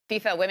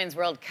FIFA Women's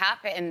World Cup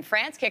in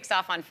France kicks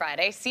off on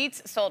Friday.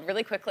 Seats sold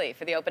really quickly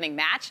for the opening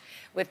match,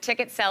 with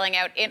tickets selling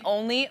out in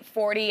only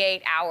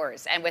 48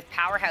 hours. And with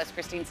powerhouse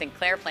Christine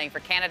Sinclair playing for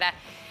Canada.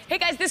 Hey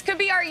guys, this could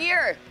be our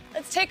year.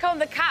 Let's take home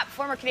the cup.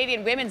 Former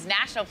Canadian women's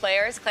national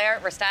players Clare,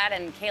 Rustad,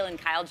 and Kaylyn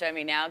join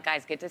me now.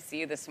 Guys, good to see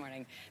you this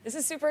morning. This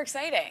is super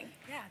exciting.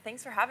 Yeah,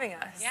 thanks for having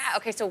us. Yeah,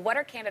 okay, so what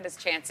are Canada's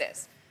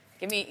chances?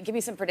 Give me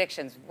some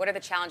predictions. What are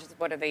the challenges?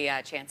 What are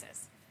the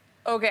chances?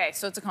 Okay,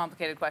 so it's a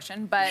complicated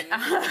question, but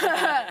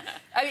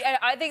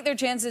I think their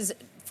chances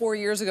 4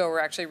 years ago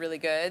were actually really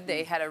good.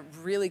 They had a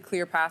really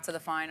clear path to the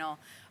final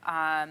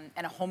and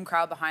a home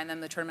crowd behind them.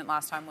 The tournament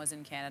last time was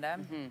in Canada.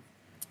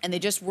 And they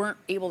just weren't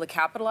able to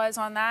capitalize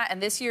on that.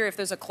 And this year, if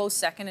there's a close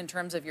second in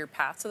terms of your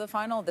path to the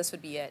final, this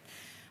would be it.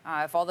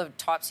 If all the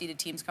top-seeded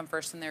teams come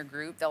first in their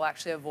group, they'll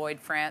actually avoid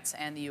France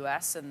and the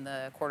U.S. in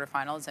the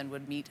quarterfinals and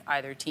would meet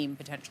either team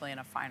potentially in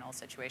a final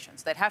situation.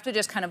 So they'd have to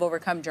just kind of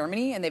overcome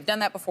Germany, and they've done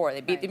that before.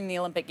 They beat them in the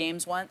Olympic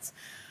Games once.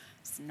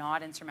 It's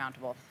not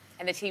insurmountable.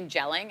 And the team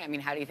gelling, I mean,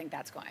 how do you think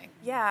that's going?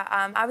 Yeah,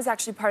 I was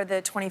actually part of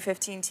the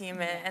 2015 team,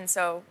 and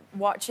so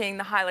watching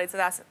the highlights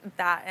of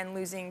that and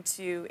losing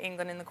to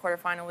England in the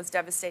quarterfinal was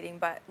devastating.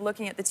 But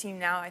looking at the team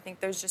now, I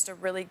think there's just a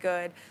really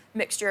good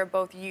mixture of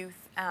both youth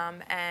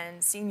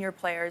and senior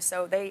players.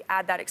 So they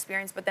add that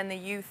experience, but then the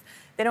youth,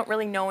 they don't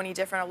really know any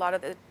different. A lot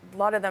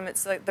of them,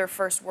 it's like their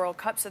first World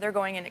Cup, so they're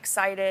going in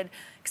excited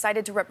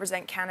to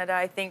represent Canada.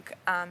 I think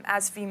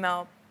as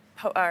female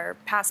our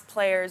past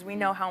players, we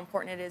know how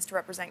important it is to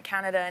represent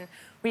Canada, and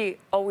we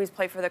always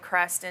play for the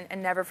crest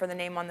and never for the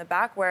name on the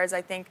back, whereas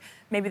I think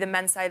maybe the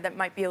men's side, that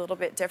might be a little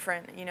bit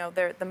different. You know,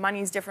 the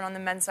money's different on the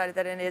men's side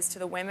than it is to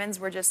the women's.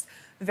 We're just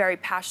very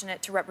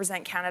passionate to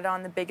represent Canada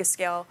on the biggest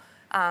scale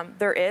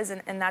there is,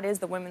 and that is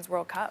the Women's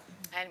World Cup.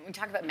 And we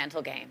talk about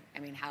mental game. I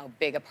mean, how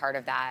big a part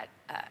of that,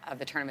 of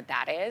the tournament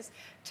that is.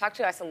 Talk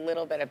to us a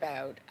little bit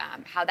about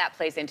how that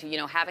plays into, you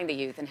know, having the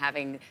youth and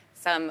having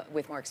some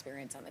with more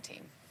experience on the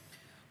team.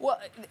 Well,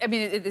 I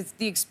mean,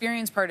 the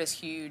experience part is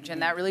huge,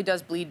 and that really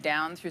does bleed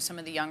down through some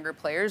of the younger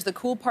players. The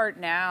cool part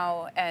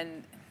now,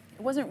 and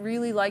it wasn't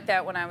really like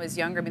that when I was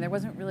younger. I mean, there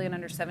wasn't really an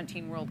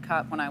under-17 World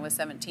Cup when I was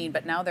 17,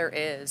 but now there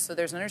is. So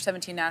there's an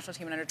under-17 national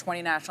team, an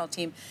under-20 national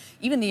team.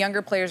 Even the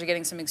younger players are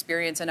getting some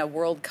experience in a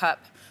World Cup,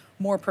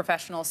 more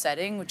professional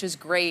setting, which is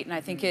great, and I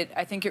think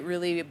it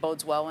really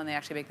bodes well when they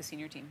actually make the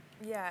senior team.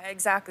 Yeah,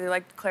 exactly.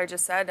 Like Claire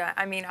just said,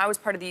 I mean, I was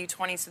part of the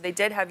U20s, so they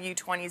did have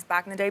U20s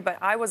back in the day, but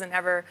I wasn't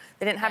ever,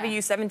 they didn't have a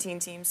U17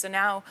 team. So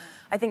now,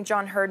 I think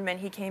John Herdman,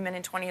 he came in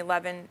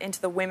 2011 into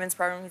the women's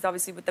program. He's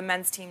obviously with the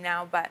men's team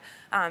now, but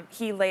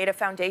he laid a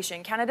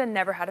foundation. Canada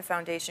never had a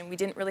foundation. We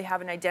didn't really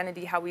have an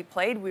identity how we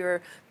played. We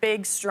were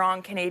big,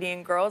 strong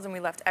Canadian girls, and we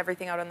left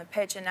everything out on the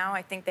pitch, and now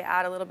I think they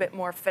add a little bit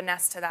more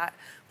finesse to that,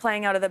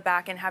 playing out of the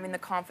back and having the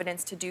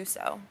confidence to do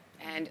so.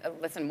 And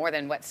listen, more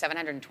than, what,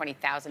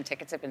 720,000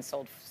 tickets have been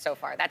sold so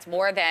far. That's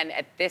more than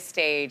at this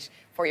stage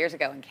 4 years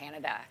ago in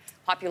Canada.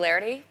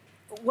 Popularity?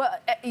 Well,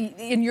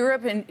 in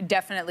Europe, and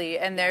definitely,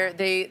 and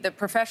the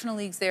professional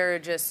leagues there are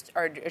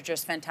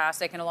just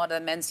fantastic, and a lot of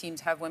the men's teams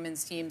have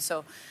women's teams,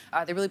 so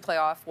they really play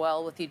off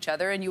well with each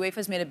other. And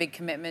UEFA's made a big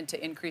commitment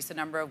to increase the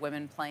number of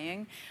women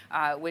playing,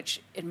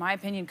 which, in my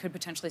opinion, could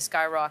potentially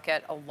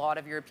skyrocket a lot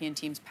of European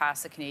teams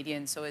past the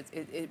Canadians. So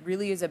it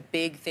really is a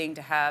big thing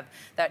to have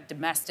that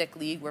domestic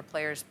league where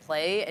players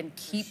play and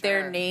keep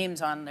their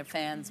names on their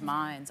fans'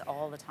 minds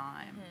all the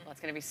time. Well,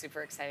 it's going to be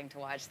super exciting to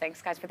watch.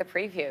 Thanks, guys, for the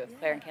preview.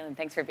 Claire and Kaylyn,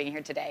 thanks for being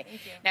here today.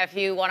 Thank you. Now, if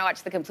you want to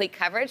watch the complete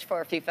coverage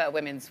for FIFA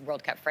Women's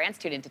World Cup France,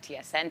 tune into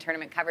TSN.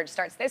 Tournament coverage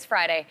starts this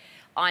Friday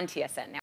on TSN. Now